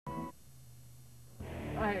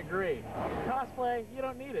I agree. Cosplay, you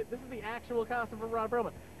don't need it. This is the actual costume from Ron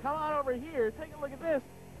Perlman. Come on over here, take a look at this.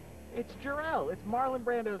 It's Jor-El. It's Marlon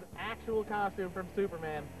Brando's actual costume from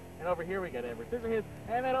Superman. And over here we got Edward Scissorhands.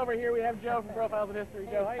 And then over here we have Joe from Profiles in History.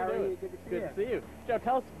 Joe, how you doing? Good to see you. Joe,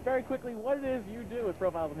 tell us very quickly what it is you do with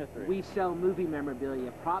Profiles in History. We sell movie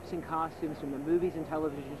memorabilia, props and costumes from the movies and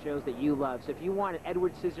television shows that you love. So if you want an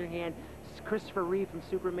Edward Scissorhand, Christopher Reeve from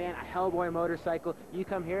Superman, a Hellboy motorcycle, you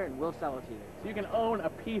come here and we'll sell it to you. So you can own a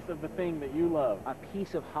piece of the thing that you love. A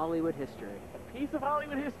piece of Hollywood history. A piece of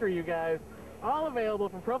Hollywood history, you guys. All available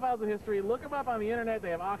from Profiles in History. Look them up on the internet.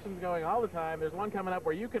 They have auctions going all the time. There's one coming up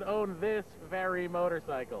where you could own this very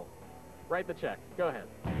motorcycle. Write the check. Go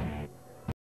ahead.